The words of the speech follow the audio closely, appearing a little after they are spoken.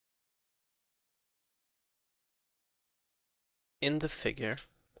In the figure,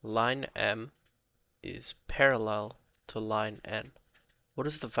 line M is parallel to line N. What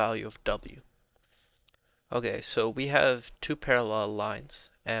is the value of W? Okay, so we have two parallel lines,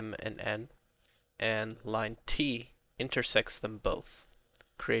 M and N, and line T intersects them both,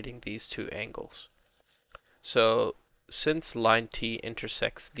 creating these two angles. So since line T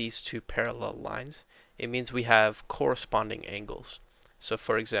intersects these two parallel lines, it means we have corresponding angles. So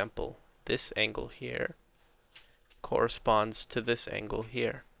for example, this angle here corresponds to this angle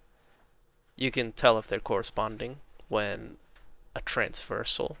here. You can tell if they're corresponding when a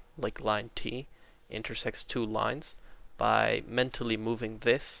transversal, like line T, intersects two lines by mentally moving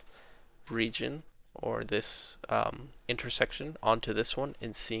this region or this intersection onto this one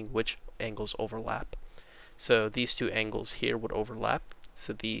and seeing which angles overlap. So these two angles here would overlap,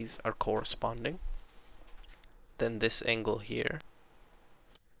 so these are corresponding. Then this angle here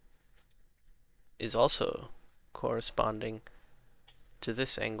is also corresponding to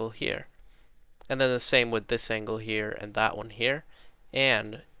this angle here. And then the same with this angle here and that one here.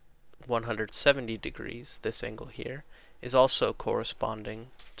 And 170 degrees, this angle here, is also corresponding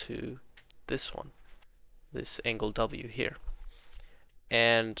to this one, this angle W here.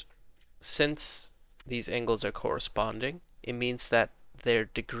 And since these angles are corresponding, it means that their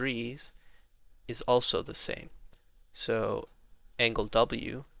degrees is also the same. So angle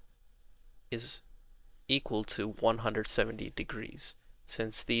W is equal to 170 degrees,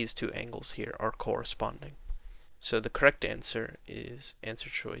 since these two angles here are corresponding. So the correct answer is answer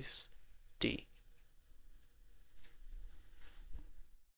choice D.